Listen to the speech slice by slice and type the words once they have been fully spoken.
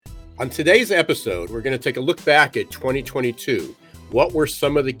On today's episode, we're going to take a look back at 2022. What were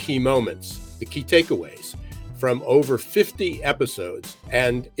some of the key moments, the key takeaways from over 50 episodes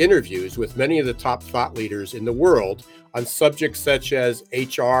and interviews with many of the top thought leaders in the world on subjects such as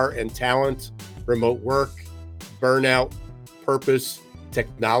HR and talent, remote work, burnout, purpose,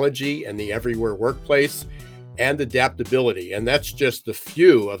 technology and the everywhere workplace, and adaptability. And that's just a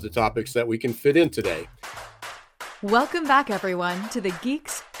few of the topics that we can fit in today. Welcome back, everyone, to the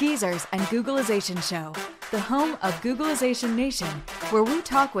Geeks, Geezers, and Googlization Show, the home of Googlization Nation, where we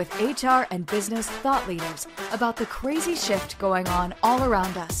talk with HR and business thought leaders about the crazy shift going on all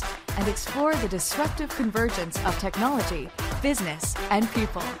around us and explore the disruptive convergence of technology, business, and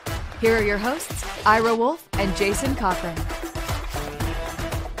people. Here are your hosts, Ira Wolf and Jason Cochran.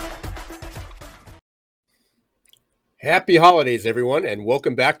 Happy holidays, everyone, and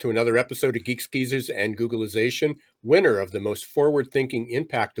welcome back to another episode of Geeks, Geezers, and Googlization, winner of the Most Forward-Thinking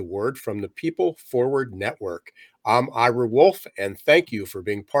Impact Award from the People Forward Network. I'm Ira Wolf, and thank you for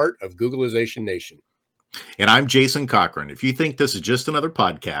being part of Googlization Nation. And I'm Jason Cochran. If you think this is just another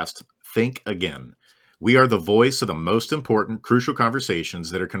podcast, think again. We are the voice of the most important, crucial conversations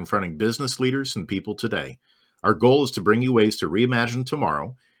that are confronting business leaders and people today. Our goal is to bring you ways to reimagine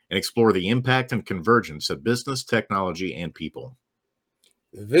tomorrow and explore the impact and convergence of business, technology, and people.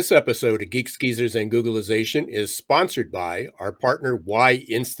 This episode of Geeks, Geezers, and Googlization is sponsored by our partner, Y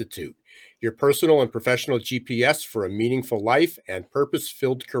Institute, your personal and professional GPS for a meaningful life and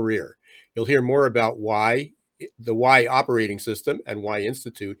purpose-filled career. You'll hear more about Y, the Y operating system, and Y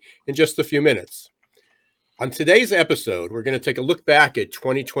Institute in just a few minutes. On today's episode, we're going to take a look back at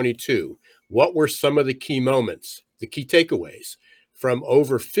 2022. What were some of the key moments, the key takeaways from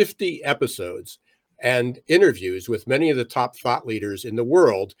over 50 episodes and interviews with many of the top thought leaders in the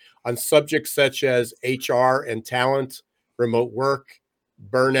world on subjects such as HR and talent, remote work,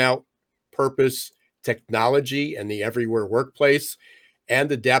 burnout, purpose, technology and the everywhere workplace,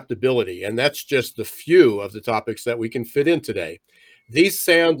 and adaptability. And that's just a few of the topics that we can fit in today. These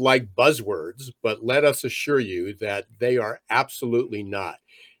sound like buzzwords, but let us assure you that they are absolutely not.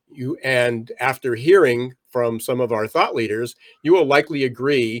 And after hearing from some of our thought leaders, you will likely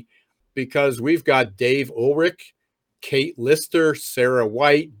agree, because we've got Dave Ulrich, Kate Lister, Sarah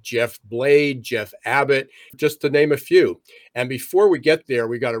White, Jeff Blade, Jeff Abbott, just to name a few. And before we get there,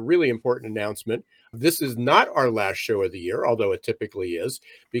 we got a really important announcement. This is not our last show of the year, although it typically is,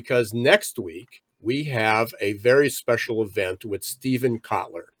 because next week we have a very special event with Steven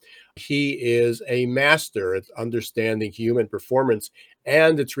Kotler. He is a master at understanding human performance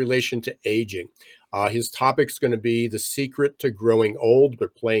and its relation to aging. His topic's going to be the secret to growing old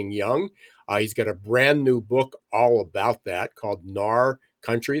but playing young. He's got a brand new book all about that called NAR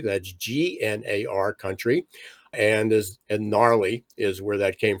Country. That's GNAR Country. And gnarly is where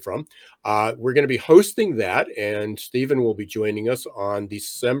that came from. We're going to be hosting that, and Steven will be joining us on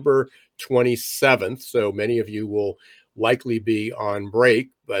December 27th. So many of you will likely be on break,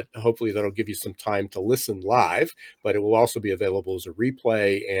 but hopefully that'll give you some time to listen live, but it will also be available as a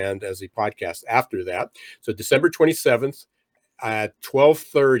replay and as a podcast after that. So December 27th at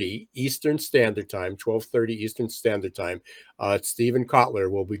 12:30 Eastern Standard Time, Steven Kotler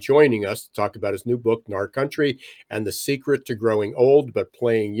will be joining us to talk about his new book, NAR Country, and the secret to growing old but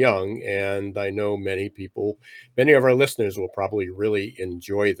playing young. And I know many of our listeners will probably really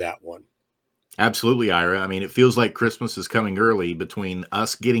enjoy that one. Absolutely, Ira. I mean, it feels like Christmas is coming early between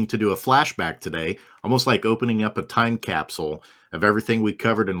us getting to do a flashback today, almost like opening up a time capsule of everything we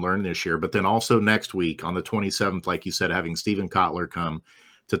covered and learned this year. But then also next week on the 27th, like you said, having Steven Kotler come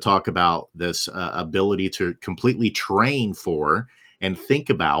to talk about this ability to completely train for and think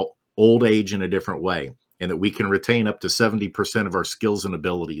about old age in a different way, and that we can retain up to 70% of our skills and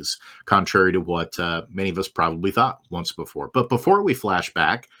abilities, contrary to what many of us probably thought once before. But before we flash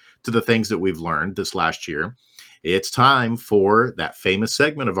back to the things that we've learned this last year, it's time for that famous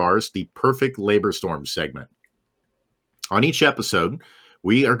segment of ours, the Perfect Labor Storm segment. On each episode,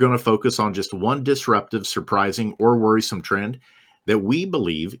 we are going to focus on just one disruptive, surprising, or worrisome trend that we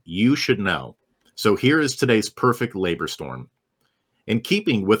believe you should know. So here is today's Perfect Labor Storm. In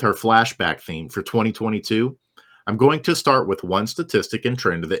keeping with our flashback theme for 2022, I'm going to start with one statistic and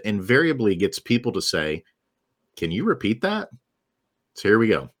trend that invariably gets people to say, "Can you repeat that?" So here we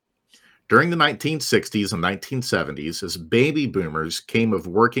go. During the 1960s and 1970s, as baby boomers came of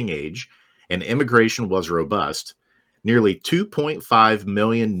working age and immigration was robust, nearly 2.5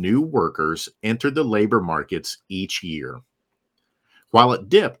 million new workers entered the labor markets each year. While it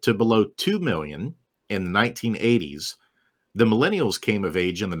dipped to below 2 million in the 1980s, the millennials came of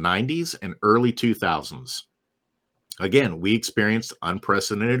age in the 90s and early 2000s. Again, we experienced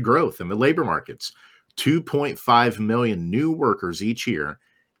unprecedented growth in the labor markets. 2.5 million new workers each year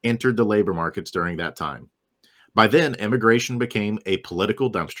entered the labor markets during that time. By then, immigration became a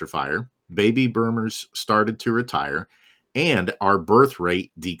political dumpster fire, baby boomers started to retire, and our birth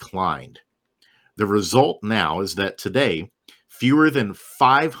rate declined. The result now is that today, fewer than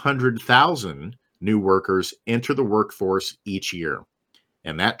 500,000 new workers enter the workforce each year.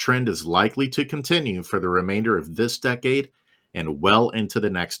 And that trend is likely to continue for the remainder of this decade and well into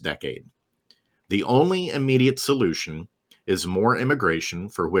the next decade. The only immediate solution is more immigration,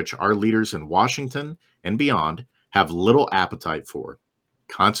 for which our leaders in Washington and beyond have little appetite for.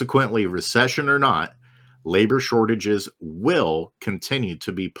 Consequently, recession or not, labor shortages will continue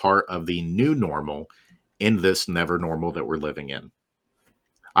to be part of the new normal in this never normal that we're living in.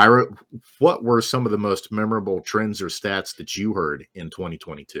 Ira, what were some of the most memorable trends or stats that you heard in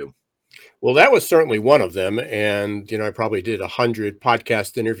 2022? Well, that was certainly one of them. And, I probably did 100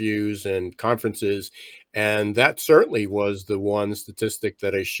 podcast interviews and conferences. And that certainly was the one statistic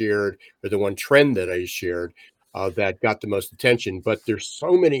that I shared, or the one trend that I shared, that got the most attention. But there's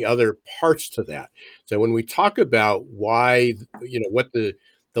so many other parts to that. So when we talk about why, what the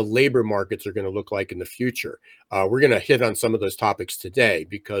labor markets are going to look like in the future, we're going to hit on some of those topics today,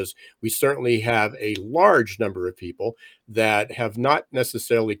 because we certainly have a large number of people that have not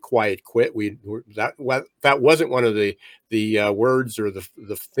necessarily quiet quit. That wasn't one of the words or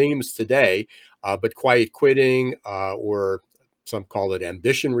the themes today, but quiet quitting, or some call it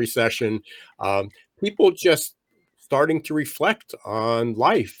ambition recession. People just starting to reflect on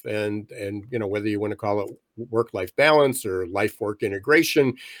life, and whether you want to call it work-life balance or life-work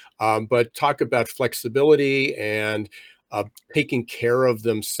integration, but talk about flexibility and taking care of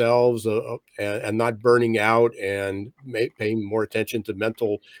themselves, and not burning out, and paying more attention to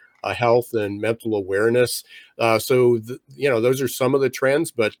mental health and mental awareness. Those are some of the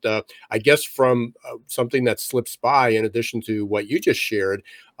trends, but I guess from something that slips by, in addition to what you just shared,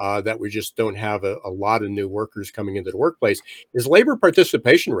 that we just don't have a lot of new workers coming into the workplace, is labor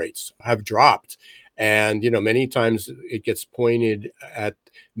participation rates have dropped. And, many times it gets pointed at,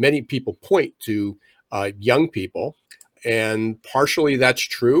 many people point to young people. And partially that's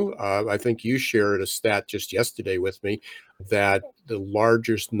true. I think you shared a stat just yesterday with me that the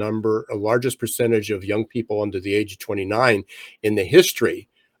largest percentage of young people under the age of 29 in the history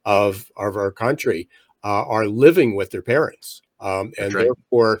of our country are living with their parents. That's And right.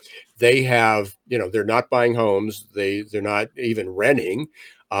 therefore they have, they're not buying homes, they're not even renting,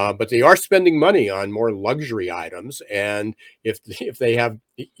 but they are spending money on more luxury items. And if they have,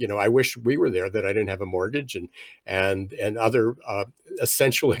 I wish we were there, that I didn't have a mortgage and other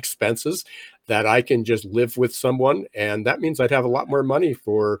essential expenses, that I can just live with someone, and that means I'd have a lot more money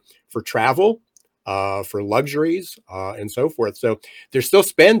for travel, for luxuries, and so forth. So they're still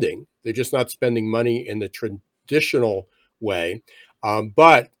spending; they're just not spending money in the traditional way.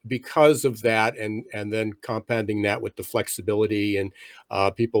 But because of that, and then compounding that with the flexibility, and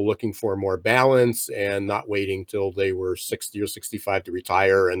people looking for more balance, and not waiting till they were 60 or 65 to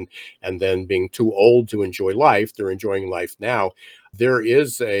retire, and then being too old to enjoy life, they're enjoying life now. There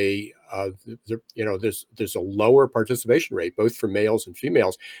is there's a lower participation rate, both for males and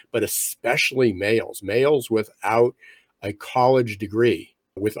females, but especially males without a college degree,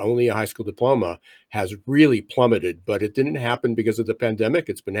 with only a high school diploma, has really plummeted. But it didn't happen because of the pandemic.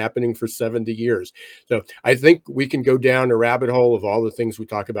 It's been happening for 70 years. So I think we can go down a rabbit hole of all the things we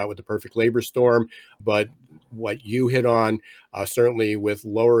talk about with the perfect labor storm. But what you hit on, certainly with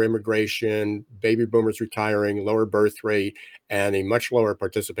lower immigration, baby boomers retiring, lower birth rate, and a much lower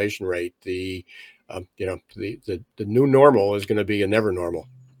participation rate, the new normal is going to be a never normal.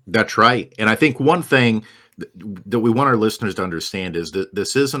 That's right. And I think one thing that we want our listeners to understand is that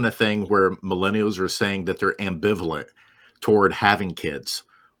this isn't a thing where millennials are saying that they're ambivalent toward having kids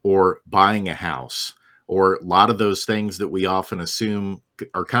or buying a house, or a lot of those things that we often assume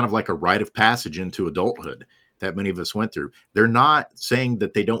are kind of like a rite of passage into adulthood that many of us went through. They're not saying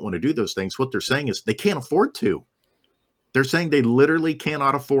that they don't want to do those things. What they're saying is they can't afford to. They're saying they literally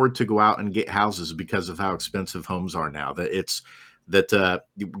cannot afford to go out and get houses because of how expensive homes are now.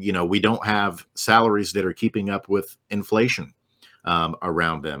 We don't have salaries that are keeping up with inflation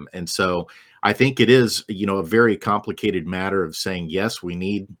around them. And so I think it is, a very complicated matter of saying, yes, we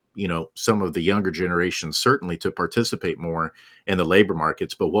need, some of the younger generations certainly to participate more in the labor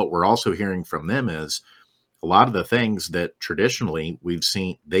markets. But what we're also hearing from them is a lot of the things that traditionally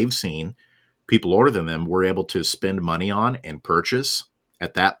they've seen people older than them were able to spend money on and purchase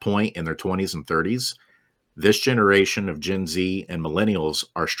at that point in their 20s and 30s. This generation of Gen Z and millennials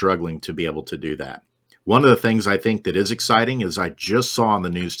are struggling to be able to do that. One of the things I think that is exciting is I just saw on the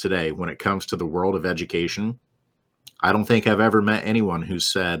news today when it comes to the world of education, I don't think I've ever met anyone who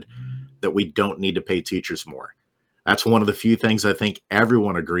said that we don't need to pay teachers more. That's one of the few things I think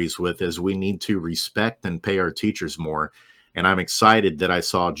everyone agrees with is we need to respect and pay our teachers more. And I'm excited that I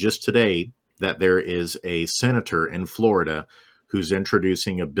saw just today that there is a senator in Florida who's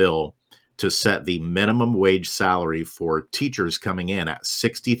introducing a bill to set the minimum wage salary for teachers coming in at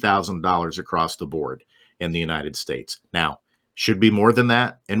 $60,000 across the board in the United States. Now, should be more than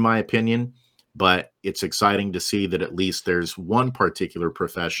that, in my opinion, but it's exciting to see that at least there's one particular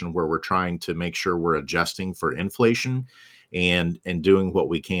profession where we're trying to make sure we're adjusting for inflation and doing what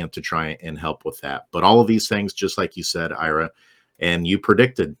we can to try and help with that. But all of these things, just like you said, Ira, and you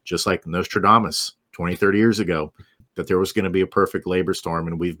predicted, just like Nostradamus 20, 30 years ago, that there was going to be a perfect labor storm,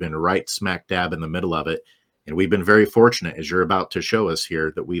 and we've been right smack dab in the middle of it. And we've been very fortunate, as you're about to show us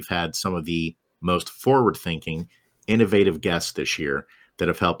here, that we've had some of the most forward-thinking, innovative guests this year that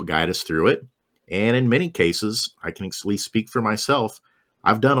have helped guide us through it. And in many cases, I can at least speak for myself,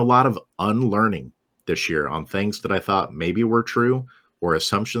 I've done a lot of unlearning this year on things that I thought maybe were true or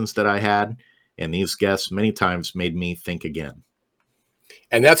assumptions that I had. And these guests many times made me think again.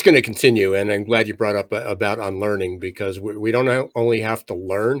 And that's going to continue. And I'm glad you brought up about unlearning, because we don't only have to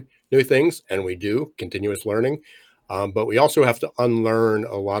learn new things, and we do continuous learning, but we also have to unlearn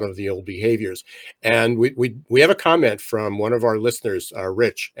a lot of the old behaviors. And we have a comment from one of our listeners,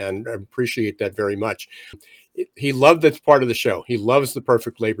 Rich, and I appreciate that very much. He loved this part of the show. He loves the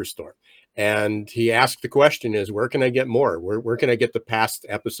perfect labor storm. And he asked the question is, where can I get more? Where can I get the past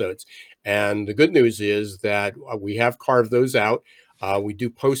episodes? And the good news is that we have carved those out. We do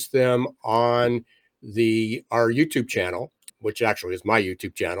post them on our YouTube channel, which actually is my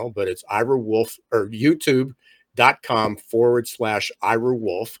YouTube channel, but it's Ira Wolf, or youtube.com/Ira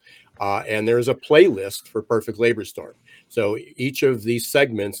Wolf. And there's a playlist for Perfect Labor Storm. So each of these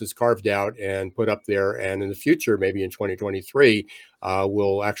segments is carved out and put up there. And in the future, maybe in 2023,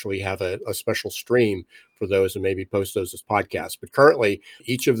 we'll actually have a special stream for those and maybe post those as podcasts. But currently,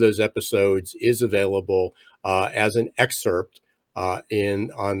 each of those episodes is available as an excerpt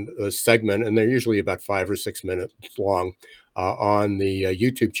on a segment, and they're usually about 5 or 6 minutes long, on the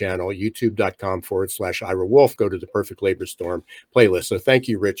YouTube channel, youtube.com/Ira Wolf. Go to the Perfect Labor Storm playlist. So thank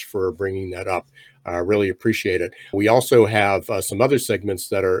you, Rich, for bringing that up. I really appreciate it. We also have some other segments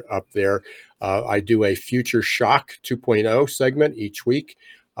that are up there. I do a Future Shock 2.0 segment each week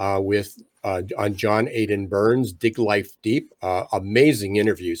with on John Aidan Burns, Dig Life Deep. Amazing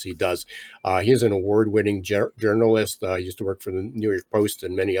interviews he does. He is an award-winning journalist. He used to work for the New York Post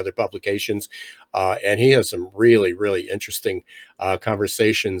and many other publications. And he has some really, really interesting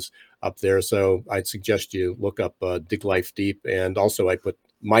conversations up there. So I'd suggest you look up Dig Life Deep. And also I put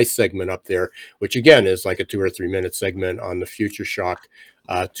my segment up there, which again is like a 2 or 3 minute segment on the Future Shock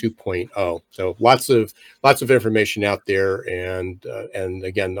 2.0. So lots of information out there. And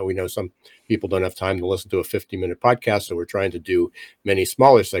again, we know some people don't have time to listen to a 50-minute podcast, so we're trying to do many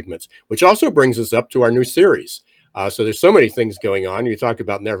smaller segments, which also brings us up to our new series. So there's so many things going on. You talk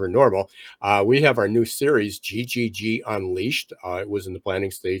about Never Normal. We have our new series, GGG Unleashed. It was in the planning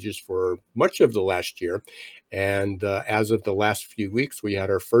stages for much of the last year. And as of the last few weeks, we had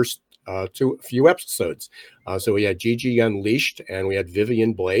our first few episodes. So we had GG Unleashed, and we had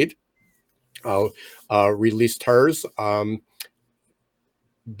Vivian Blade released hers.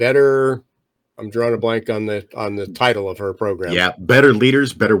 I'm drawing a blank on the title of her program. Yeah, Better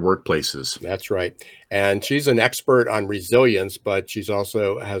Leaders, Better Workplaces. That's right. And she's an expert on resilience, but she's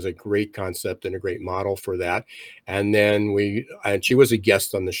also has a great concept and a great model for that. And then she was a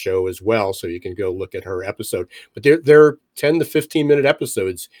guest on the show as well, so you can go look at her episode. But they're 10 to 15 minute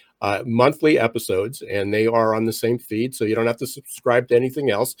episodes, monthly episodes, and they are on the same feed, so you don't have to subscribe to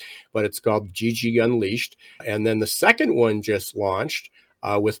anything else. But it's called GG Unleashed. And then the second one just launched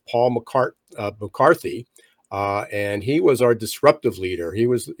with Paul McCarthy, and he was our disruptive leader.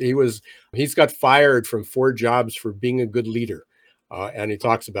 He's got fired from 4 jobs for being a good leader, and he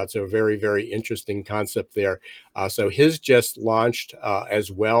talks about a very, very interesting concept there. So his just launched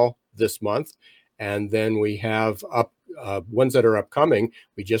as well this month, and then we have ones that are upcoming.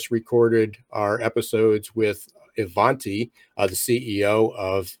 We just recorded our episodes with Ivanti, the CEO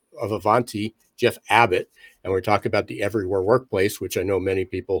of Ivanti, Jeff Abbott. And we're talking about the Everywhere Workplace, which I know many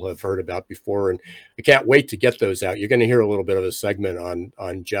people have heard about before. And I can't wait to get those out. You're going to hear a little bit of a segment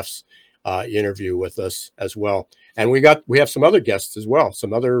on Jeff's interview with us as well. And we have some other guests as well,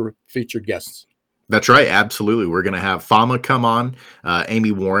 some other featured guests. That's right. Absolutely. We're going to have Fama come on,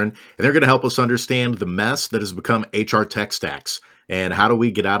 Amy Warren, and they're going to help us understand the mess that has become HR tech stacks. And how do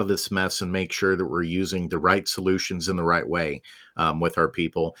we get out of this mess and make sure that we're using the right solutions in the right way with our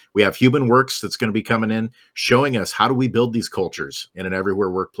people? We have Human Works that's going to be coming in, showing us how do we build these cultures in an everywhere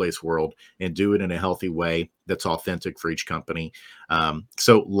workplace world and do it in a healthy way that's authentic for each company.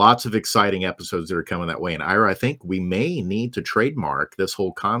 So lots of exciting episodes that are coming that way. And Ira, I think we may need to trademark this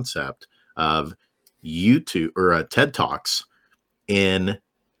whole concept of YouTube or TED Talks in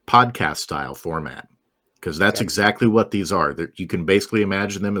podcast style format, because that's exactly what these are. You can basically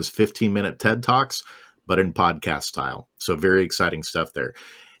imagine them as 15-minute TED Talks, but in podcast style. So very exciting stuff there.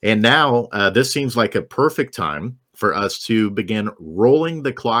 And now this seems like a perfect time for us to begin rolling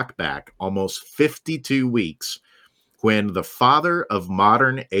the clock back almost 52 weeks when the father of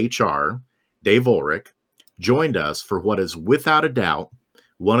modern HR, Dave Ulrich, joined us for what is without a doubt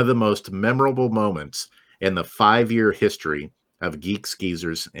one of the most memorable moments in the 5-year history of Geeks,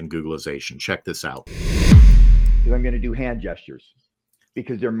 Geezers, and Googleization. Check this out. Because I'm going to do hand gestures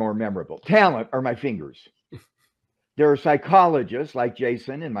because they're more memorable. Talent are my fingers. There are psychologists like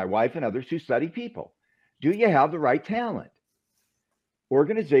Jason and my wife and others who study people. Do you have the right talent?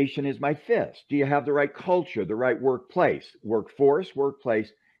 Organization is my fist. Do you have the right culture, the right workforce?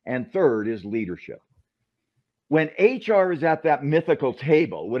 And third is leadership. When HR is at that mythical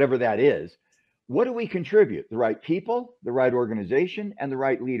table, whatever that is, what do we contribute? The right people, the right organization, and the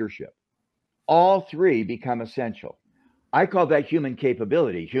right leadership. All three become essential. I call that human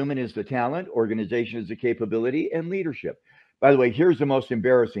capability. Human is the talent, organization is the capability, and leadership. By the way, here's the most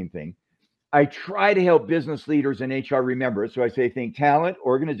embarrassing thing. I try to help business leaders in HR remember it. So I say, think talent,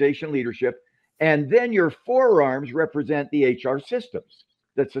 organization, leadership, and then your forearms represent the HR systems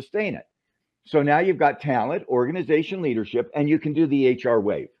that sustain it. So now you've got talent, organization, leadership, and you can do the HR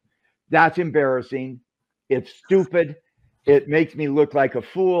wave. That's embarrassing. It's stupid. It makes me look like a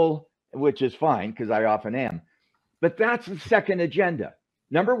fool, which is fine because I often am. But that's the second agenda.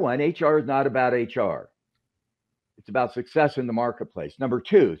 Number one, HR is not about HR. It's about success in the marketplace. Number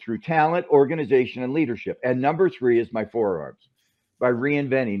two, through talent, organization, and leadership. And number three is my forearms, by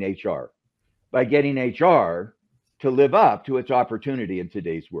reinventing HR, by getting HR to live up to its opportunity in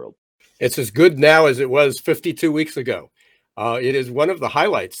today's world. It's as good now as it was 52 weeks ago. It is one of the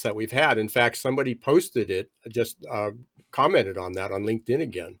highlights that we've had. In fact, somebody posted it, just commented on that on LinkedIn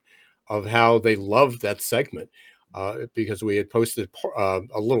again, of how they loved that segment because we had posted a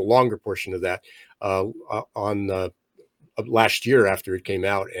little longer portion of that on last year after it came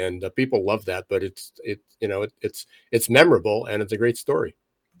out, and people love that. But it's memorable and it's a great story.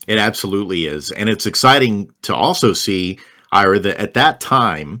 It absolutely is, and it's exciting to also see, Ira, that at that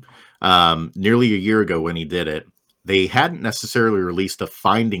time, nearly a year ago when he did it, they hadn't necessarily released the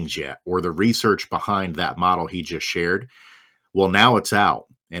findings yet or the research behind that model he just shared. Well, now it's out.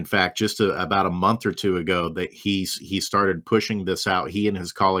 In fact, just about a month or two ago, that he started pushing this out. He and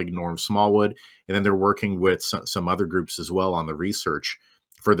his colleague Norm Smallwood, and then they're working with some other groups as well on the research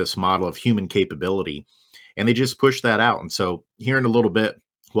for this model of human capability, and they just pushed that out. And so here in a little bit,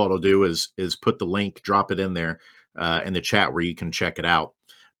 what I'll do is put the link, drop it in there in the chat where you can check it out.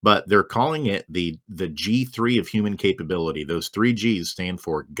 But they're calling it the G3 of human capability. Those 3 G's stand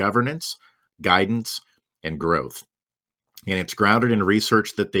for governance, guidance, and growth. And it's grounded in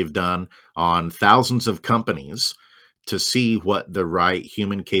research that they've done on thousands of companies to see what the right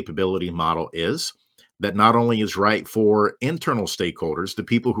human capability model is, that not only is right for internal stakeholders, the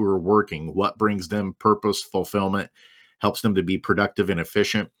people who are working, what brings them purpose, fulfillment, helps them to be productive and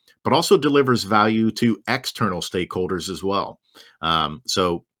efficient, but also delivers value to external stakeholders as well.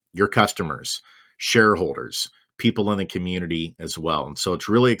 So your customers, shareholders, people in the community as well. And so it's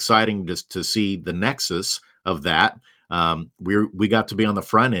really exciting just to see the nexus of that. We got to be on the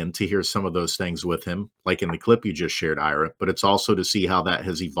front end to hear some of those things with him, like in the clip you just shared, Ira, but it's also to see how that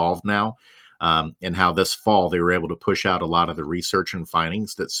has evolved now, and how this fall they were able to push out a lot of the research and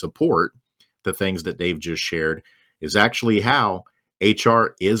findings that support the things that Dave just shared is actually how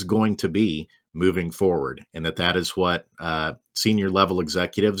HR is going to be moving forward, and that is what senior level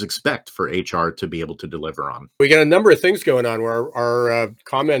executives expect for HR to be able to deliver on. We got a number of things going on where our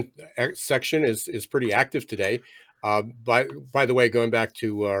comment section is pretty active today. By the way, going back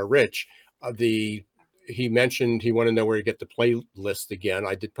to Rich, he mentioned he wanted to know where to get the playlist again.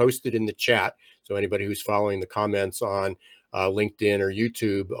 I did post it in the chat, so anybody who's following the comments on LinkedIn or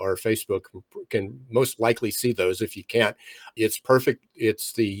YouTube or Facebook can most likely see those. If you can't, it's perfect.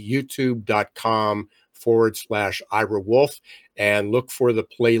 It's the youtube.com/Ira Wolfe, and look for the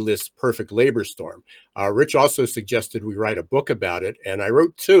playlist Perfect Labor Storm. Rich also suggested we write a book about it, and I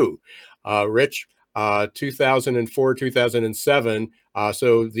wrote 2. Rich, 2004, 2007.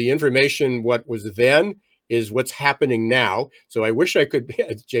 So the information, what was then, is what's happening now. So I wish I could,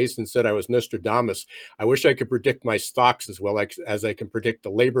 as Jason said, I was Nostradamus. I wish I could predict my stocks as well as I can predict the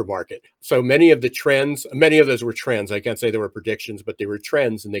labor market. So many of the trends, many of those were trends. I can't say they were predictions, but they were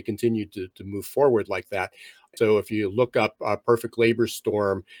trends, and they continue to move forward like that. So if you look up Perfect Labor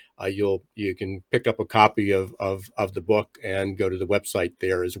Storm, you can pick up a copy of the book and go to the website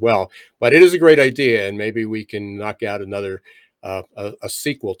there as well. But it is a great idea, and maybe we can knock out another a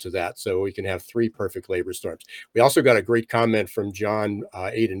sequel to that, so we can have 3 Perfect Labor Storms. We also got a great comment from John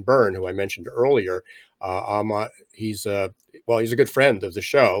Aiden Byrne, who I mentioned earlier. He's a good friend of the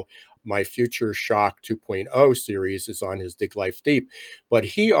show. My Future Shock 2.0 series is on his Dig Life Deep, but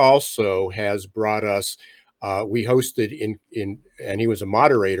he also has brought us. We hosted and he was a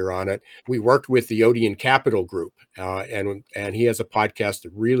moderator on it. We worked with the Odeon Capital Group, and he has a podcast, a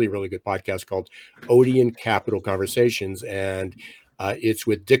really, really good podcast called Odeon Capital Conversations, and it's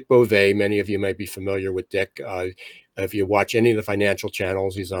with Dick Beauvais. Many of you might be familiar with Dick. If you watch any of the financial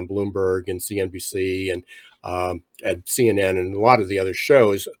channels, he's on Bloomberg and CNBC and CNN and a lot of the other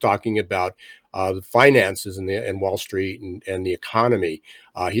shows talking about the finances and Wall Street and the economy.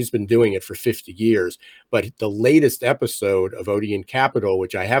 He's been doing it for 50 years. But the latest episode of Odeon Capital,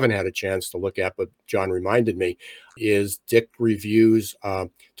 which I haven't had a chance to look at, but John reminded me, is Dick reviews,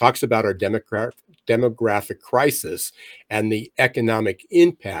 talks about our demographic crisis and the economic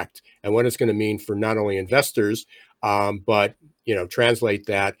impact and what it's going to mean for not only investors, but translate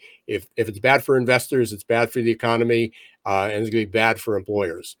that. If it's bad for investors, it's bad for the economy, and it's going to be bad for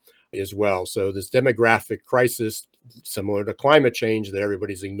employers as well. So this demographic crisis, similar to climate change that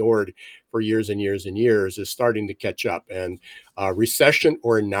everybody's ignored for years and years and years, is starting to catch up. And recession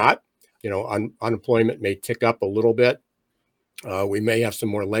or not, unemployment may tick up a little bit. We may have some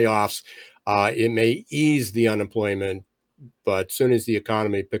more layoffs. It may ease the unemployment, but as soon as the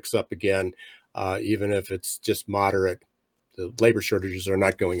economy picks up again, even if it's just moderate, the labor shortages are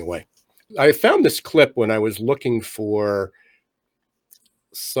not going away. I found this clip when I was looking for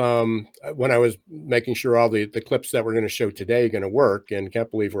when I was making sure all the clips that we're going to show today are going to work, and can't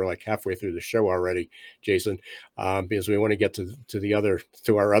believe we're like halfway through the show already, Jason, because we want to get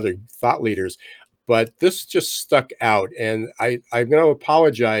to our other thought leaders. But this just stuck out, and I'm going to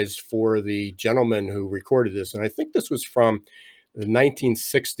apologize for the gentleman who recorded this, and I think this was from the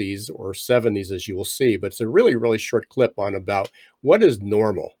 1960s or 70s, as you will see, but it's a really, really short clip on about what is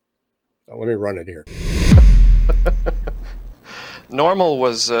normal. Let me run it here. Normal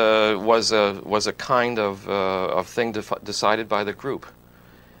was a kind of thing decided by the group,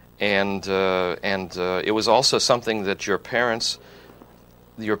 and it was also something that your parents,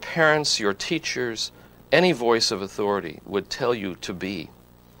 your teachers, any voice of authority would tell you to be.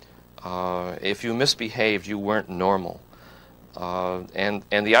 If you misbehaved, you weren't normal, and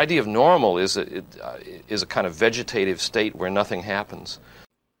the idea of normal is a kind of vegetative state where nothing happens.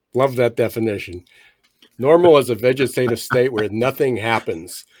 Love that definition. Normal is a vegetative state where nothing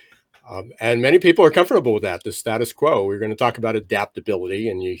happens. And many people are comfortable with that, the status quo. We're going to talk about adaptability,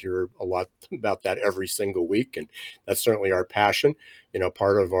 and you hear a lot about that every single week. And that's certainly our passion,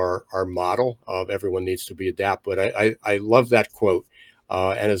 part of our model of everyone needs to be adapt. But I love that quote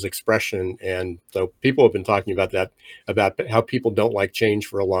and his expression. And so people have been talking about that, about how people don't like change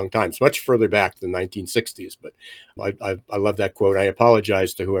for a long time. It's much further back than the 1960s. But I love that quote. I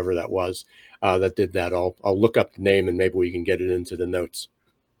apologize to whoever that was that did that. I'll look up the name and maybe we can get it into the notes.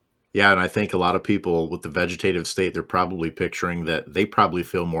 Yeah, and I think a lot of people with the vegetative state, they're probably picturing that they probably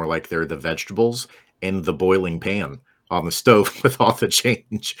feel more like they're the vegetables in the boiling pan on the stove with all the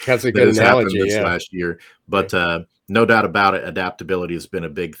change That's a good analogy, this last year. But no doubt about it, adaptability has been a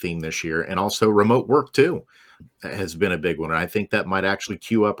big theme this year, and also remote work too has been a big one. And I think that might actually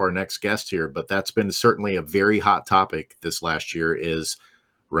cue up our next guest here, but that's been certainly a very hot topic this last year, is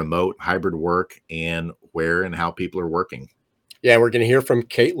remote hybrid work and where and how people are working. Yeah, we're going to hear from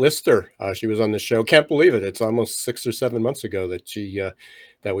Kate Lister. She was on the show. Can't believe it. It's almost 6 or 7 months ago that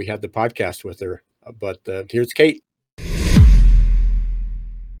that we had the podcast with her. But here's Kate.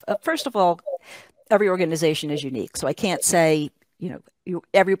 First of all, every organization is unique. So I can't say,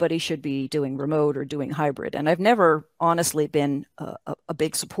 everybody should be doing remote or doing hybrid. And I've never honestly been a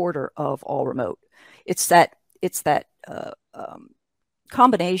big supporter of all remote. It's that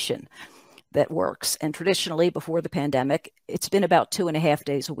combination that works. And traditionally, before the pandemic, it's been about 2.5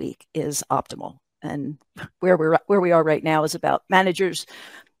 days a week is optimal. And where we are right now is about managers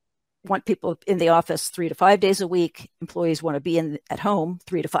want people in the office 3 to 5 days a week. Employees want to be at home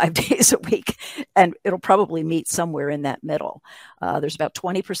 3 to 5 days a week. And it'll probably meet somewhere in that middle. There's about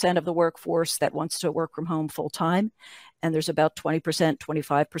 20% of the workforce that wants to work from home full time. and there's about 20%,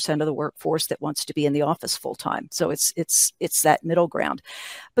 25% of the workforce that wants to be in the office full time. So it's that middle ground.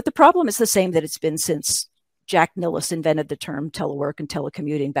 But the problem is the same that it's been since Jack Nillis invented the term telework and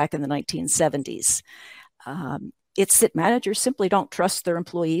telecommuting back in the 1970s. It's that managers simply don't trust their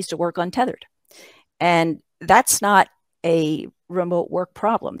employees to work untethered. And that's not a remote work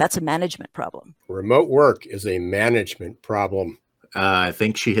problem. That's a management problem. Remote work is a management problem. I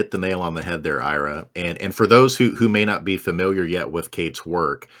think she hit the nail on the head there, Ira. And for those who may not be familiar yet with Kate's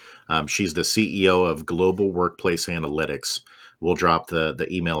work, she's the CEO of Global Workplace Analytics. We'll drop the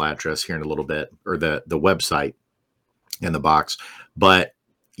email address here in a little bit, or the website in the box. But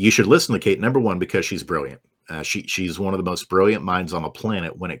you should listen to Kate, number one, because she's brilliant. She's one of the most brilliant minds on the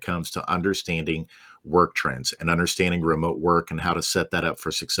planet when it comes to understanding work trends and understanding remote work and how to set that up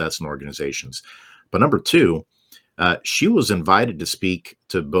for success in organizations. But number two, she was invited to speak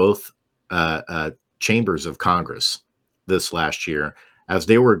to both chambers of Congress this last year as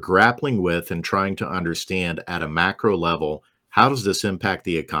they were grappling with and trying to understand at a macro level, how does this impact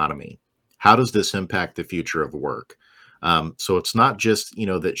the economy? How does this impact the future of work? So it's not just,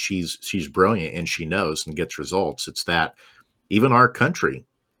 that she's brilliant and she knows and gets results. It's that even our country,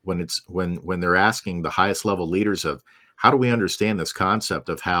 when they're asking the highest level leaders of how do we understand this concept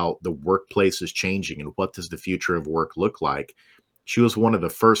of how the workplace is changing and what does the future of work look like, she was one of the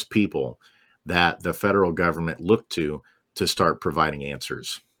first people that the federal government looked to start providing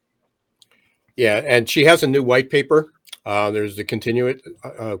answers. Yeah, and she has a new white paper. There's a continual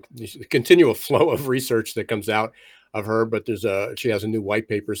flow of research that comes out of her, but she has a new white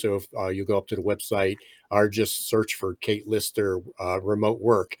paper. So if you go up to the website or just search for Kate Lister remote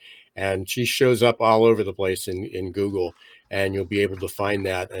work, and she shows up all over the place in Google, and you'll be able to find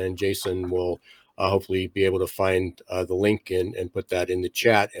that. And Jason will hopefully be able to find the link and put that in the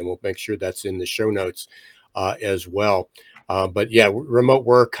chat, and we'll make sure that's in the show notes as well. But yeah, remote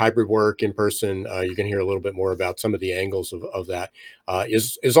work, hybrid work, in person, you can hear a little bit more about some of the angles of that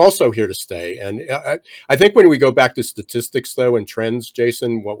is also here to stay. And I think when we go back to statistics, though, and trends,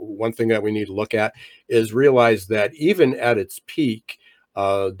 Jason, one thing that we need to look at is realize that even at its peak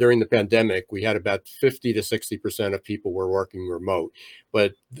during the pandemic, we had about 50 to 60% of people were working remote,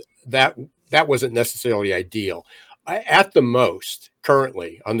 but that wasn't necessarily ideal. At the most,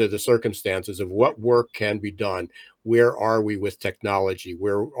 currently, under the circumstances of what work can be done, where are we with technology?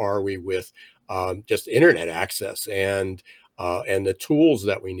 Where are we with just internet access and the tools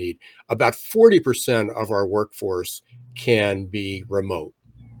that we need? About 40% of our workforce can be remote.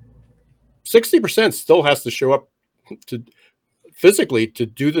 60% still has to show up physically to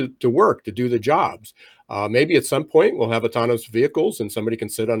do the work, to do the jobs. Maybe at some point we'll have autonomous vehicles and somebody can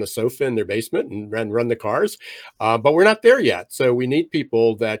sit on a sofa in their basement and run the cars. But we're not there yet. So we need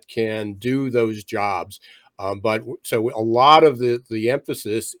people that can do those jobs. So a lot of the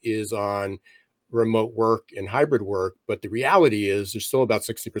emphasis is on remote work and hybrid work. But the reality is there's still about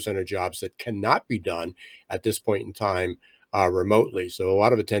 60% of jobs that cannot be done at this point in time remotely. So a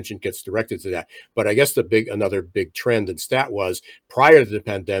lot of attention gets directed to that. But I guess another big trend and stat was prior to the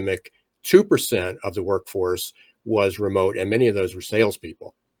pandemic, 2% of the workforce was remote, and many of those were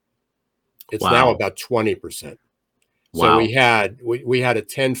salespeople. It's now about 20%. Wow. So we had a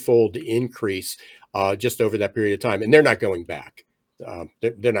tenfold increase just over that period of time, and they're not going back.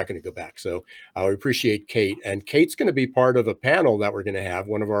 They're not going to go back. So I appreciate Kate, and Kate's going to be part of a panel that we're going to have,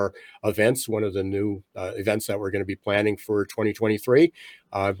 one of our events, one of the new events that we're going to be planning for 2023.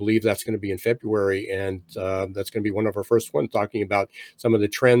 I believe that's going to be in February, and that's going to be one of our first ones, talking about some of the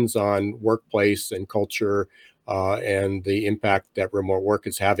trends on workplace and culture and the impact that remote work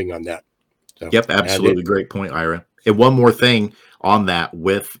is having on that. So, yep, absolutely. Great point, Ira. And one more thing on that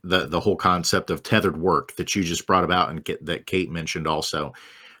with the whole concept of tethered work that you just brought about and that Kate mentioned also.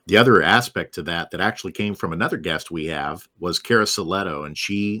 The other aspect to that actually came from another guest we have was Cara Soletto, and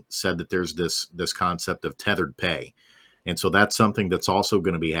she said that there's this concept of tethered pay. And so that's something that's also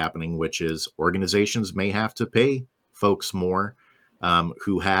going to be happening, which is organizations may have to pay folks more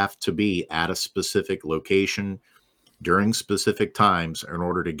who have to be at a specific location during specific times in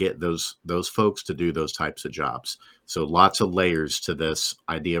order to get those folks to do those types of jobs. So lots of layers to this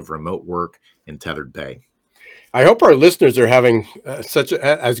idea of remote work and tethered pay. I hope our listeners are having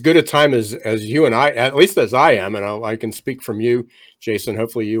as good a time as you and I, at least as I am, and I can speak from you, Jason.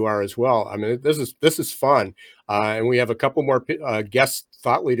 Hopefully you are as well. I mean, this is fun, and we have a couple more guest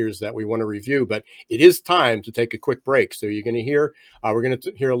thought leaders that we want to review. But it is time to take a quick break. So you're going to hear we're going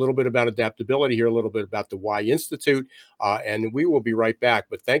to hear a little bit about adaptability, hear a little bit about the Y Institute, and we will be right back.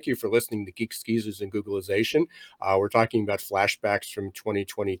 But thank you for listening to Geeks, Geezers, and Googlization. We're talking about flashbacks from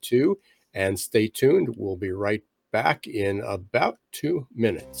 2022. And stay tuned. We'll be right back in about 2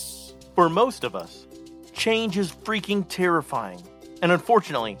 minutes. For most of us, change is freaking terrifying, and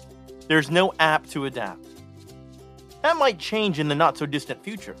unfortunately, there's no app to adapt. That might change in the not-so-distant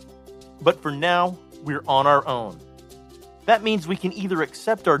future, but for now, we're on our own. That means we can either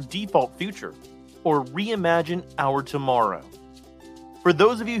accept our default future or reimagine our tomorrow. For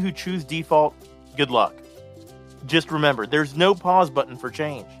those of you who choose default, good luck. Just remember, there's no pause button for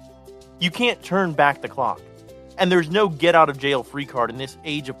change. You can't turn back the clock, and there's no get-out-of-jail-free card in this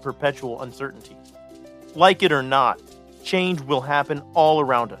age of perpetual uncertainty. Like it or not, change will happen all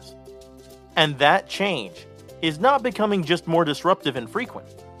around us. And that change is not becoming just more disruptive and frequent,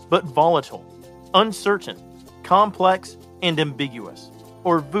 but volatile, uncertain, complex, and ambiguous,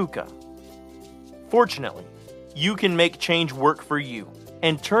 or VUCA. Fortunately, you can make change work for you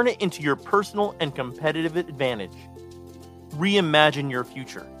and turn it into your personal and competitive advantage. Reimagine your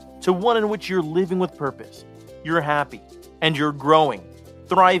future to one in which you're living with purpose, you're happy, and you're growing,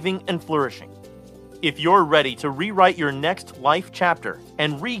 thriving, and flourishing. If you're ready to rewrite your next life chapter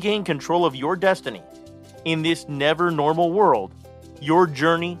and regain control of your destiny in this never normal world, your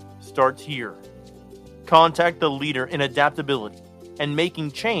journey starts here. Contact the leader in adaptability and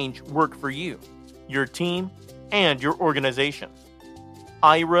making change work for you, your team, and your organization.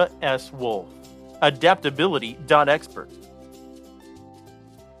 Ira S. Wolf, adaptability.expert.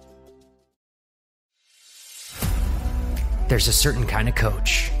 There's a certain kind of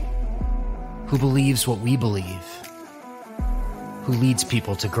coach who believes what we believe, who leads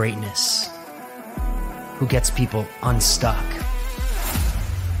people to greatness, who gets people unstuck,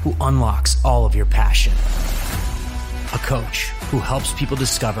 who unlocks all of your passion. A coach who helps people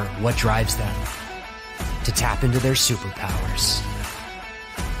discover what drives them, to tap into their superpowers.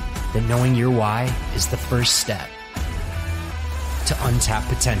 That knowing your why is the first step to untap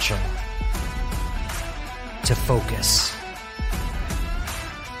potential, to focus,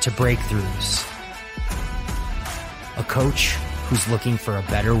 to breakthroughs. A coach who's looking for a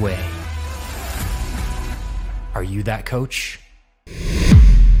better way. Are you that coach?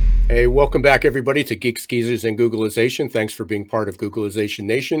 Hey, welcome back, everybody, to Geeks, Geezers, and Googleization. Thanks for being part of Googleization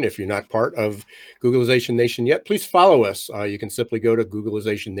Nation. If you're not part of Googleization Nation yet, please follow us. You can simply go to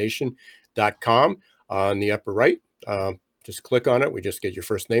googleizationnation.com on the upper right. Just click on it. We just get your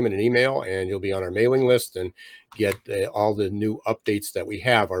first name and an email, and you'll be on our mailing list and get all the new updates that we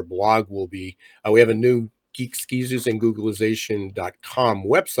have. Our blog will be, we have a new Geeks, Geezers, and Googleization.com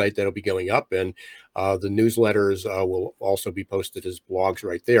website that'll be going up, and the newsletters will also be posted as blogs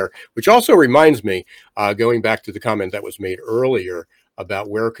right there, which also reminds me, going back to the comment that was made earlier about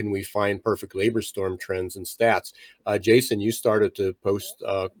where can we find perfect labor storm trends and stats. Jason, you started to post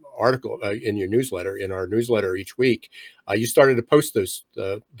article in your newsletter, in our newsletter each week. You started to post those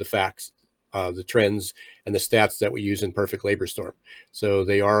the facts, the trends and the stats that we use in Perfect Labor Storm. So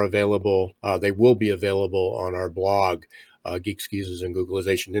they are available. They will be available on our blog, Geeks, Geezers, and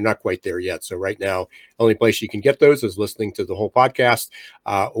Googleization. They're not quite there yet. So right now, the only place you can get those is listening to the whole podcast,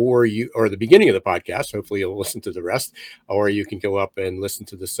 or the beginning of the podcast. Hopefully you'll listen to the rest, or you can go up and listen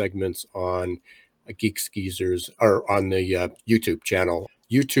to the segments on Geeks, Geezers, or on the YouTube channel,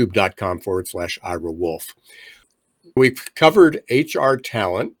 youtube.com/Ira Wolf. We've covered HR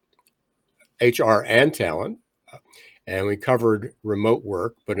and talent, and we covered remote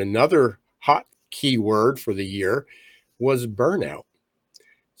work, but another hot keyword for the year was burnout.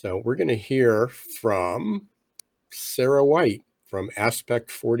 So we're going to hear from Sarah White from Aspect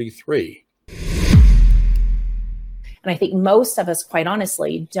 43. And I think most of us, quite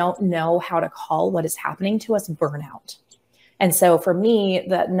honestly, don't know how to call what is happening to us burnout. And so for me,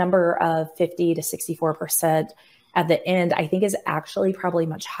 the number of 50 to 64% at the end, I think is actually probably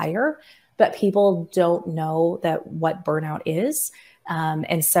much higher, but people don't know that what burnout is.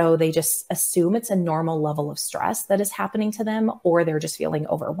 And so they just assume it's a normal level of stress that is happening to them, or they're just feeling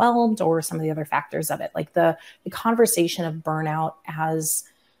overwhelmed, or some of the other factors of it. Like the conversation of burnout as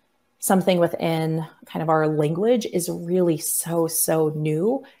something within kind of our language is really so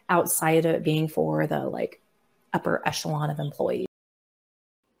new, outside of it being for the like upper echelon of employees.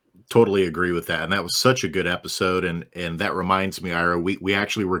 Totally agree with that. And that was such a good episode. And that reminds me, Ira, we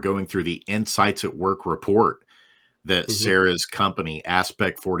actually were going through the Insights at Work report that Sarah's company,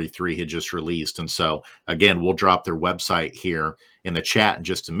 Aspect 43, had just released. And so, again, we'll drop their website here in the chat in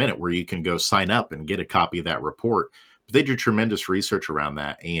just a minute, where you can go sign up and get a copy of that report. But they do tremendous research around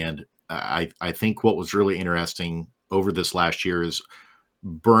that. And I think what was really interesting over this last year is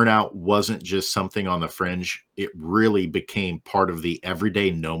burnout wasn't just something on the fringe. It really became part of the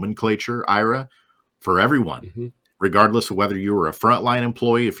everyday nomenclature, Ira, for everyone, regardless of whether you were a frontline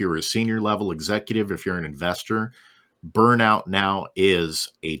employee, if you were a senior level executive, if you're an investor. burnout now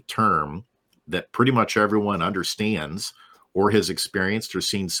is a term that pretty much everyone understands or has experienced or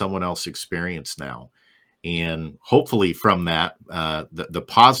seen someone else experience now. And hopefully from that, the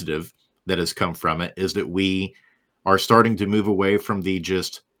positive that has come from it is that we are starting to move away from the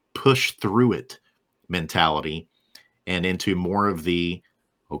just push through it mentality and into more of the,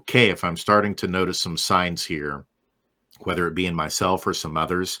 okay, if I'm starting to notice some signs here, whether it be in myself or some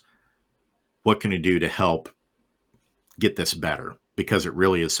others, what can I do to help get this better? Because it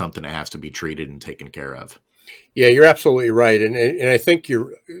really is something that has to be treated and taken care of. Yeah, you're absolutely right. And I think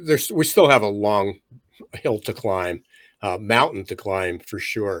we still have a long hill to climb, mountain to climb for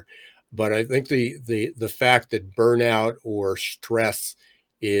sure. But I think the fact that burnout or stress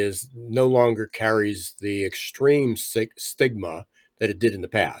is no longer carries the extreme stigma that it did in the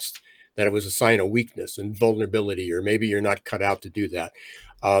past, that it was a sign of weakness and vulnerability, or maybe you're not cut out to do that.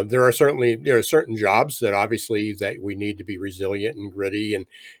 There are certain jobs that obviously that we need to be resilient and gritty and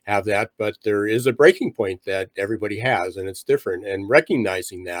have that, but there is a breaking point that everybody has, and it's different. And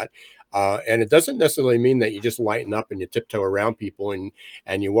recognizing that, and it doesn't necessarily mean that you just lighten up and you tiptoe around people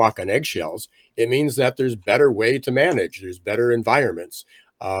and you walk on eggshells. It means that there's better way to manage. There's better environments.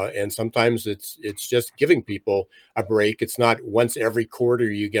 And sometimes it's just giving people a break. It's not once every quarter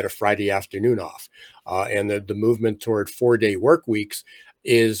you get a Friday afternoon off. And the movement toward 4-day work weeks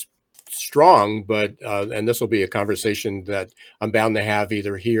is strong, but and this will be a conversation that I'm bound to have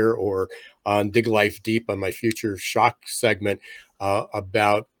either here or on Dig Life Deep on my future shock segment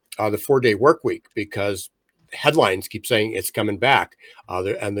about the 4-day work week, because headlines keep saying it's coming back,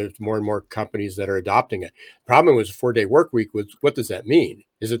 and there's more and more companies that are adopting it. Problem with 4-day work week was, what does that mean?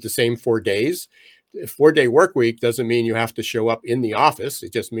 Is it the same 4 days? 4-day work week doesn't mean you have to show up in the office.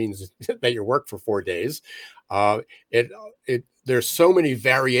 It just means that you work for 4 days. There's so many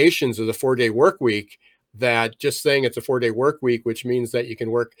variations of the 4-day work week that just saying it's a 4-day work week, which means that you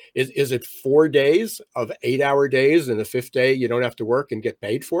can work, is it 4 days of 8-hour days, and the 5th day you don't have to work and get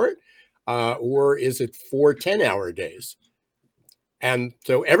paid for it? Or is it 4 10-hour days? And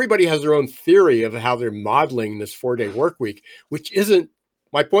so everybody has their own theory of how they're modeling this 4-day work week, which isn't,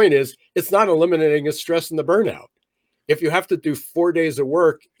 my point is, it's not eliminating the stress and the burnout. If you have to do 4 days of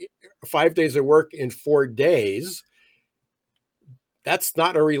work, 5 days of work in 4 days, that's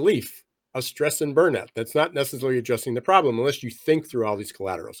not a relief of stress and burnout. That's not necessarily addressing the problem unless you think through all these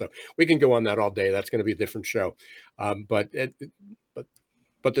collaterals. So we can go on that all day. That's going to be a different show. But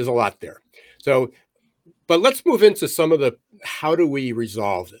there's a lot there. So, but let's move into some of the, how do we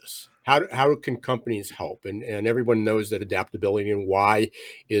resolve this? How can companies help? And everyone knows that adaptability and why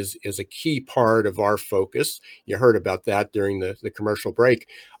is a key part of our focus. You heard about that during the commercial break.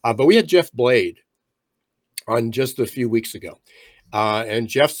 But we had Jeff Blade on just a few weeks ago. And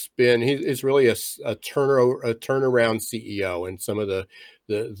Jeff's he's really a turnaround CEO, and some of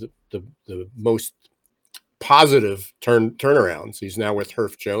the most positive turnarounds. He's now with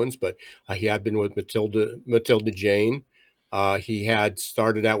Herff Jones, but he had been with Matilda Jane. He had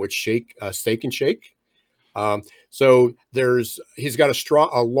started out with Steak and Shake. So he's got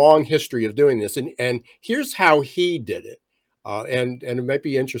a long history of doing this, and here's how he did it. And it might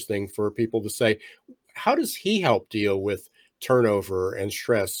be interesting for people to say, how does he help deal with turnover and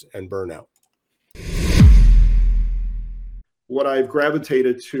stress and burnout? What I've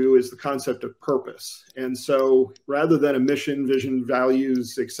gravitated to is the concept of purpose. And so rather than a mission, vision,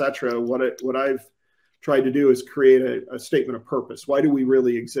 values, etc., what I've tried to do is create a statement of purpose. Why do we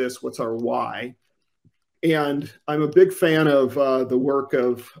really exist? What's our why? And I'm a big fan of the work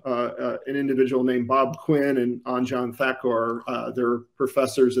of an individual named Bob Quinn and Anjan Thakur. They're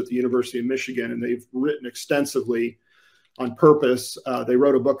professors at the University of Michigan, and they've written extensively on purpose. They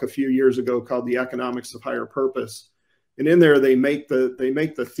wrote a book a few years ago called The Economics of Higher Purpose. And in there, they make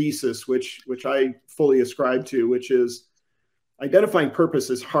the thesis, which I fully ascribe to, which is identifying purpose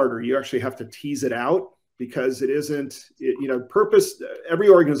is harder. You actually have to tease it out, because it isn't, purpose. Every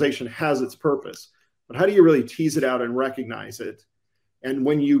organization has its purpose, but how do you really tease it out and recognize it? And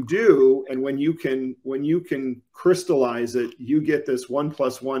when you do, and when you can crystallize it, you get this 1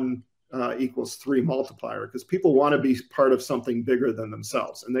 + 1 = 3 multiplier, because people want to be part of something bigger than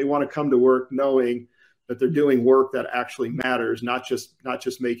themselves, and they want to come to work knowing that they're doing work that actually matters, not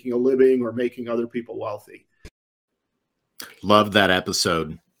just making a living or making other people wealthy. Love that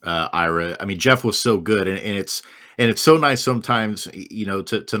episode, Ira. I mean, Jeff was so good, and it's so nice sometimes,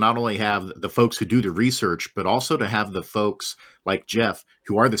 to not only have the folks who do the research, but also to have the folks like Jeff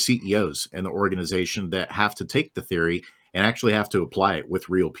who are the CEOs in the organization that have to take the theory and actually have to apply it with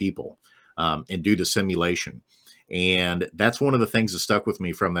real people, and do the simulation. And that's one of the things that stuck with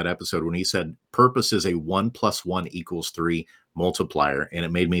me from that episode when he said purpose is a 1 + 1 = 3 multiplier. And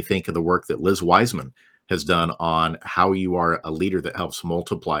it made me think of the work that Liz Wiseman has done on how you are a leader that helps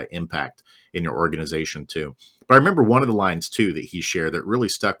multiply impact in your organization too. But I remember one of the lines too that he shared that really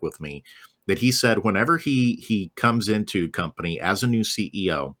stuck with me, that he said whenever he comes into a company as a new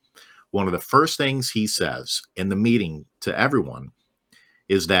CEO, one of the first things he says in the meeting to everyone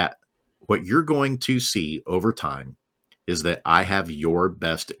is that what you're going to see over time is that I have your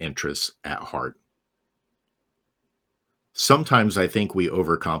best interests at heart. Sometimes I think we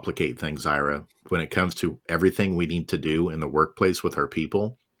overcomplicate things, Ira, when it comes to everything we need to do in the workplace with our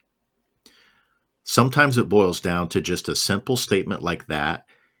people. Sometimes it boils down to just a simple statement like that,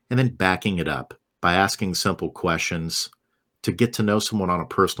 and then backing it up by asking simple questions to get to know someone on a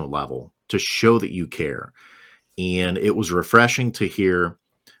personal level, to show that you care. And it was refreshing to hear,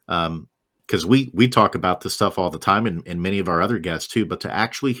 because we talk about this stuff all the time, and many of our other guests too, but to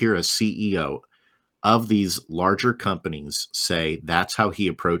actually hear a CEO of these larger companies say that's how he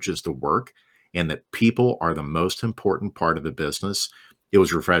approaches the work and that people are the most important part of the business, it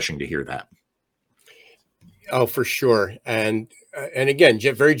was refreshing to hear that. Oh, for sure. And again,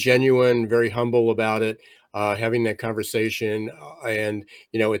 very genuine, very humble about it, having that conversation. And,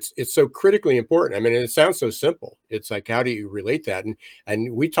 it's so critically important. I mean, it sounds so simple. It's like, how do you relate that?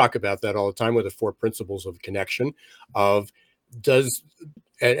 And we talk about that all the time with the 4 principles of connection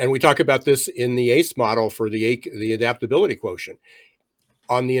and we talk about this in the ACE model for the adaptability quotient.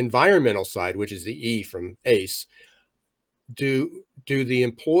 On the environmental side, which is the E from ACE, do the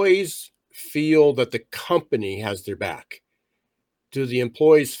employees feel that the company has their back? Do the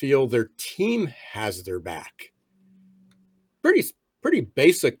employees feel their team has their back? Pretty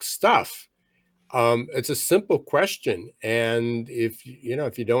basic stuff. It's a simple question, and if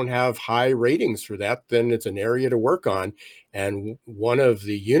you don't have high ratings for that, then it's an area to work on. And one of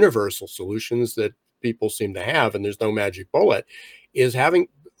the universal solutions that people seem to have, and there's no magic bullet, is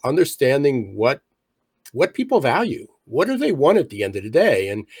understanding what people value. What do they want at the end of the day?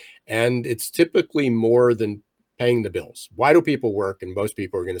 And it's typically more than paying the bills. Why do people work? And most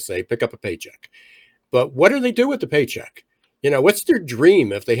people are going to say, pick up a paycheck. But what do they do with the paycheck? What's their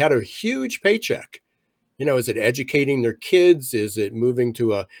dream if they had a huge paycheck? Is it educating their kids? Is it moving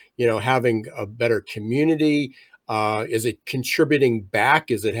to having a better community? Is it contributing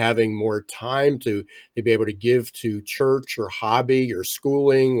back? Is it having more time to be able to give to church or hobby or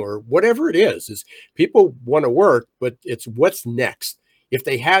schooling or whatever it is people want to work, but it's what's next. If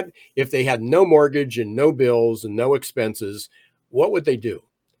they had no mortgage and no bills and no expenses, what would they do?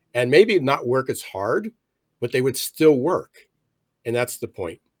 And maybe not work as hard, but they would still work. And that's the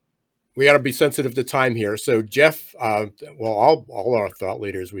point. We got to be sensitive to time here. So Jeff, all our thought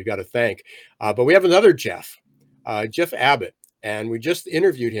leaders we got to thank, but we have another Jeff Abbott, and we just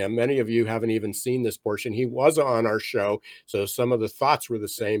interviewed him. Many of you haven't even seen this portion. He was on our show, so some of the thoughts were the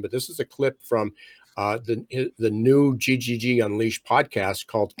same, but this is a clip from the new GGG Unleashed podcast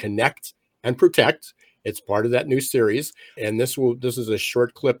called Connect and Protect. It's part of that new series, and this is a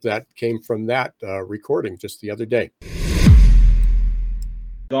short clip that came from that recording just the other day.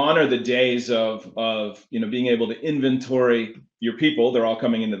 Gone are the days of being able to inventory your people. They're all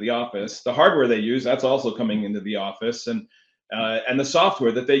coming into the office. The hardware they use, that's also coming into the office, and the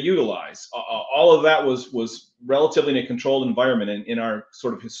software that they utilize. All of that was relatively in a controlled environment in our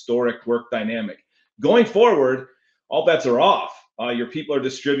sort of historic work dynamic. Going forward, all bets are off. Your people are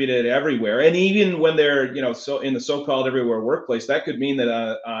distributed everywhere, and even when they're so in the so-called everywhere workplace, that could mean that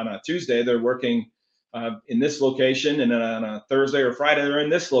on a Tuesday they're working in this location, and then on a Thursday or Friday they're in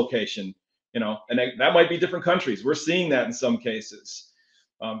this location, and that might be different countries. We're seeing that in some cases.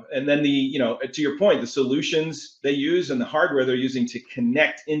 And then to your point, the solutions they use and the hardware they're using to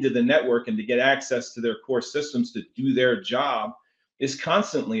connect into the network and to get access to their core systems to do their job is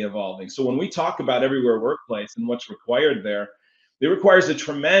constantly evolving. So when we talk about everywhere workplace and what's required there, it requires a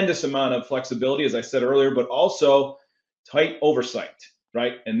tremendous amount of flexibility, as I said earlier, but also tight oversight.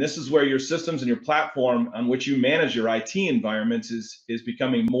 Right. And this is where your systems and your platform on which you manage your IT environments is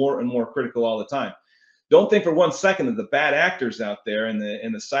becoming more and more critical all the time. Don't think for one second that the bad actors out there in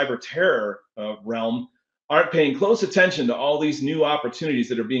the cyber terror realm aren't paying close attention to all these new opportunities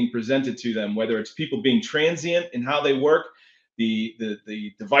that are being presented to them, whether it's people being transient in how they work, the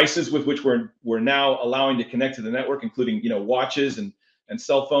devices with which we're now allowing to connect to the network, including watches and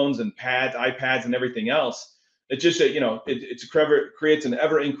cell phones and iPads and everything else. It just it creates an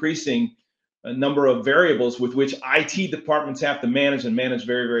ever increasing number of variables with which IT departments have to manage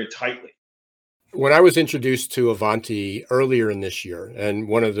very, very tightly. When I was introduced to Ivanti earlier in this year, and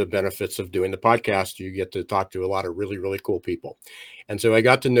one of the benefits of doing the podcast, you get to talk to a lot of really, really cool people. And so I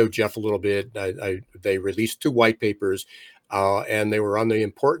got to know Jeff a little bit. They released 2 white papers, and they were on the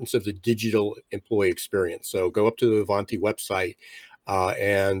importance of the digital employee experience. So go up to the Ivanti website,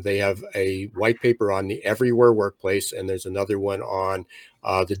 and they have a white paper on the everywhere workplace, and there's another one on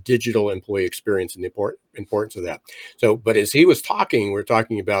the digital employee experience and the importance of that. So, but as he was talking, we're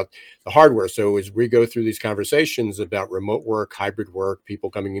talking about the hardware. So as we go through these conversations about remote work, hybrid work,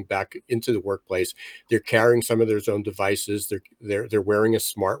 people coming back into the workplace, they're carrying some of their own devices. They're wearing a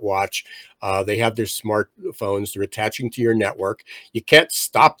smartwatch. They have their smartphones. They're attaching to your network. You can't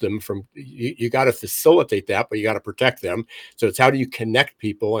stop them from. You got to facilitate that, but you got to protect them. So it's how do you connect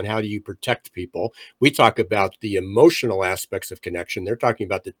people and how do you protect people? We talk about the emotional aspects of connection. They're talking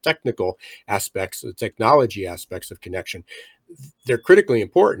about the technical aspects, the technology aspects of connection. They're critically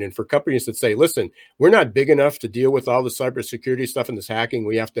important. And for companies that say, listen, we're not big enough to deal with all the cybersecurity stuff and this hacking.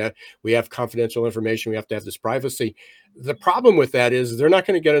 We have confidential information. We have to have this privacy. The problem with that is they're not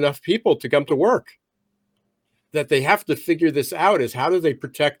going to get enough people to come to work. That they have to figure this out is how do they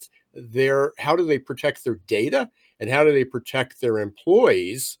protect their data and how do they protect their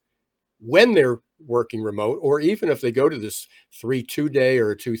employees when they're working remote, or even if they go to this 3-2-day or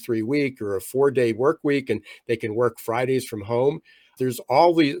a 2-3 week or a 4-day work week and they can work Fridays from home. There's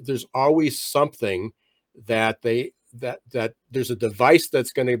always something that there's a device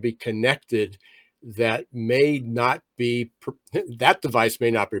that's going to be connected that that device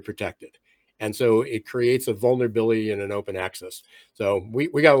may not be protected. And so it creates a vulnerability in an open access. So we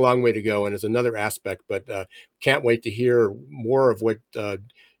got a long way to go, and it's another aspect, but can't wait to hear more of what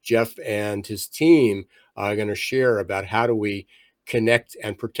Jeff and his team are going to share about how do we connect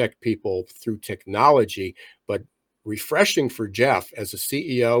and protect people through technology. But refreshing for Jeff as a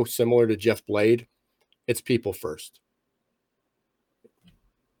CEO, similar to Jeff Blade, it's people first.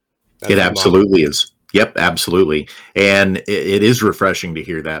 It absolutely is. Yep, absolutely. And it is refreshing to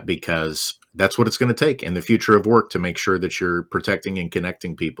hear that, because that's what it's going to take in the future of work to make sure that you're protecting and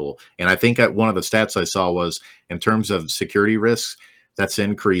connecting people. And I think one of the stats I saw was in terms of security risks, that's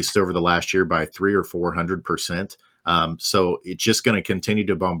increased over the last year by 300 or 400%. So it's just going to continue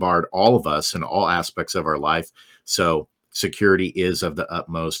to bombard all of us in all aspects of our life. So security is of the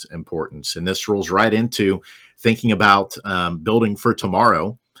utmost importance. And this rolls right into thinking about building for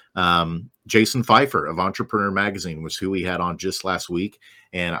tomorrow. Jason Pfeiffer of Entrepreneur Magazine was who we had on just last week.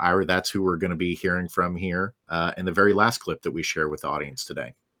 And Ira, that's who we're going to be hearing from here in the very last clip that we share with the audience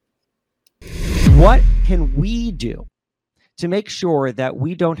today. What can we do to make sure that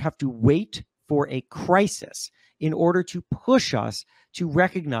we don't have to wait for a crisis in order to push us to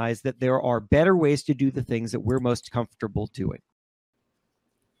recognize that there are better ways to do the things that we're most comfortable doing?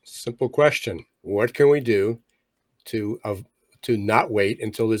 Simple question. What can we do to not wait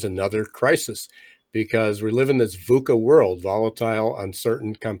until there's another crisis? Because we live in this VUCA world, volatile,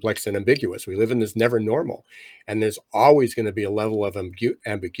 uncertain, complex, and ambiguous. We live in this never normal. And there's always going to be a level of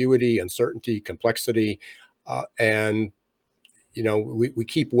ambiguity, uncertainty, complexity. And, you know, we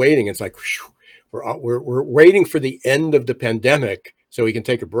keep waiting. It's like, whew, we're waiting for the end of the pandemic so we can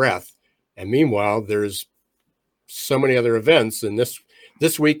take a breath. And meanwhile, there's so many other events. And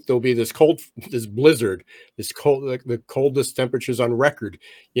this week there'll be this blizzard, the coldest temperatures on record,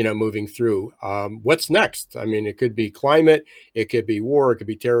 you know, moving through. What's next? I mean, it could be climate, it could be war, it could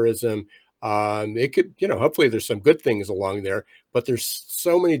be terrorism. It could, you know, hopefully there's some good things along there, but there's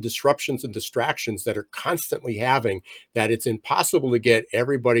so many disruptions and distractions that are constantly having that it's impossible to get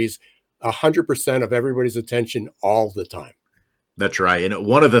 100% of everybody's attention all the time. That's right. And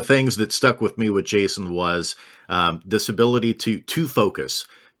one of the things that stuck with me with Jason was this ability to focus,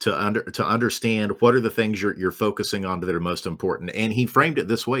 to understand what are the things you're focusing on that are most important. And he framed it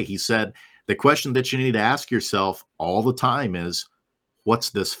this way. He said, the question that you need to ask yourself all the time is, what's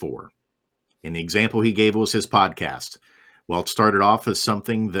this for? And the example he gave was his podcast. Well, it started off as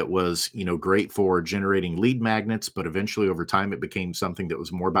something that was, you know, great for generating lead magnets, but eventually over time, it became something that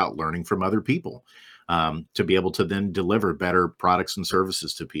was more about learning from other people. To be able to then deliver better products and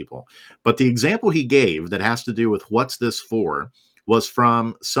services to people. But the example he gave that has to do with what's this for was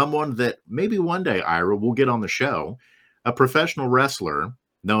from someone that maybe one day, Ira, will get on the show, a professional wrestler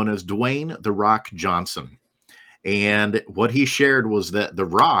known as Dwayne "The Rock" Johnson. And what he shared was that The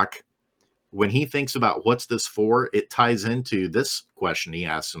Rock, when he thinks about what's this for, it ties into this question he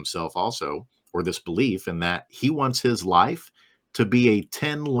asks himself also, or this belief in that he wants his life to be a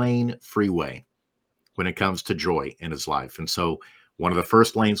 10-lane freeway when it comes to joy in his life. And so one of the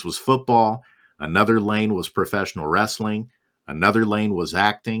first lanes was football. Another lane was professional wrestling. Another lane was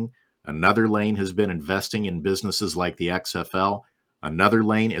acting. Another lane has been investing in businesses like the XFL. Another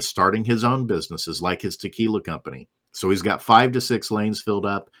lane is starting his own businesses like his tequila company. So he's got 5 to 6 lanes filled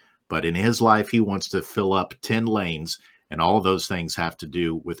up, but in his life, he wants to fill up 10 lanes. And all of those things have to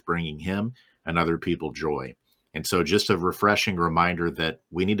do with bringing him and other people joy. And so just a refreshing reminder that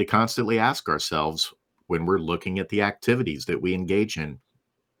we need to constantly ask ourselves when we're looking at the activities that we engage in,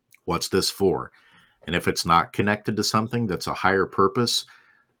 what's this for? And if it's not connected to something that's a higher purpose,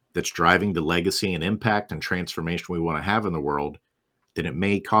 that's driving the legacy and impact and transformation we want to have in the world, then it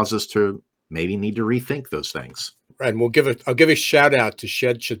may cause us to maybe need to rethink those things. Right. And I'll give a shout out to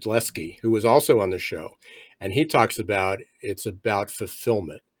Shed Chudleski, who was also on the show. And he talks about, it's about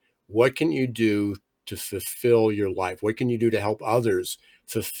fulfillment. What can you do to fulfill your life? What can you do to help others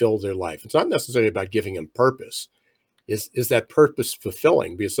fulfill their life? It's not necessarily about giving them purpose. Is that purpose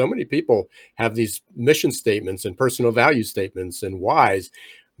fulfilling? Because so many people have these mission statements and personal value statements and whys,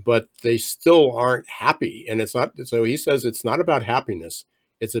 but they still aren't happy. And it's not, so he says it's not about happiness,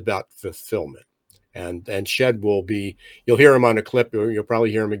 it's about fulfillment. And Shed will be, you'll hear him on a clip, or you'll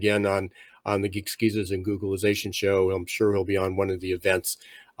probably hear him again on the Geeks, Geezers, and Googleization show. I'm sure he'll be on one of the events,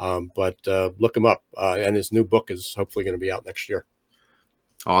 but look him up. And his new book is hopefully going to be out next year.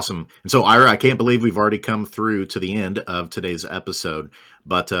 Awesome. And so, Ira, I can't believe we've already come through to the end of today's episode,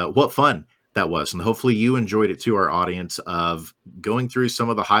 but what fun that was. And hopefully you enjoyed it too, our audience, of going through some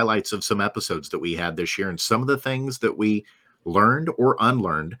of the highlights of some episodes that we had this year and some of the things that we learned or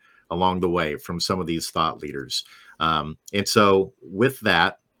unlearned along the way from some of these thought leaders. And so with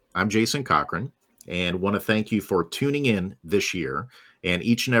that, I'm Jason Cochran, and want to thank you for tuning in this year and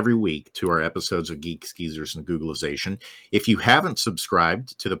each and every week to our episodes of Geeks, Geezers, and Googleization. If you haven't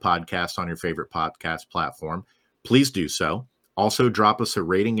subscribed to the podcast on your favorite podcast platform, please do so. Also, drop us a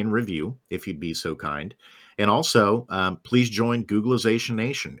rating and review if you'd be so kind. And also, please join Googleization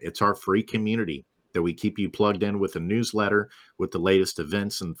Nation. It's our free community that we keep you plugged in with a newsletter, with the latest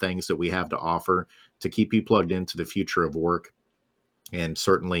events and things that we have to offer to keep you plugged into the future of work. And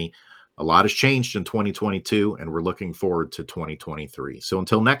certainly, a lot has changed in 2022, and we're looking forward to 2023. So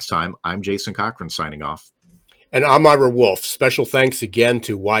until next time, I'm Jason Cochran signing off. And I'm Ira Wolf. Special thanks again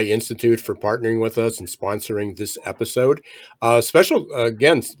to Y Institute for partnering with us and sponsoring this episode.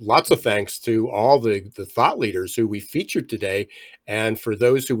 Again, lots of thanks to all the thought leaders who we featured today. And for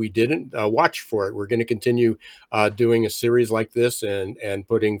those who we didn't, watch for it. We're going to continue doing a series like this and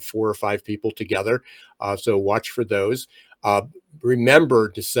putting 4 or 5 people together. So watch for those. Remember,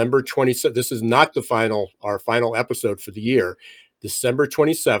 December 27th, this is not our final episode for the year. December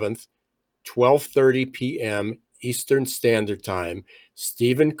 27th, 12:30 p.m. Eastern Standard Time,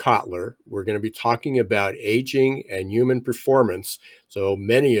 Steven Kotler. We're going to be talking about aging and human performance. So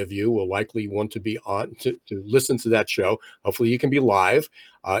many of you will likely want to be on to listen to that show. Hopefully you can be live.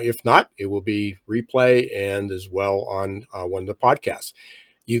 If not, it will be replay and as well on one of the podcasts.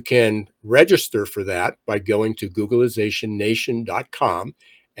 You can register for that by going to GoogleizationNation.com,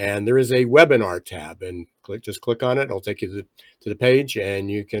 and there is a webinar tab, and just click on it. It'll take you to the page,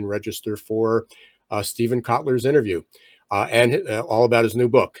 and you can register for Steven Kotler's interview and all about his new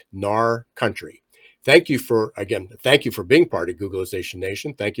book, NAR Country. Thank you for being part of Googleization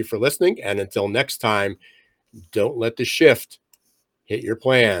Nation. Thank you for listening, and until next time, don't let the shift hit your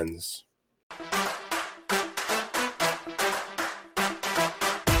plans.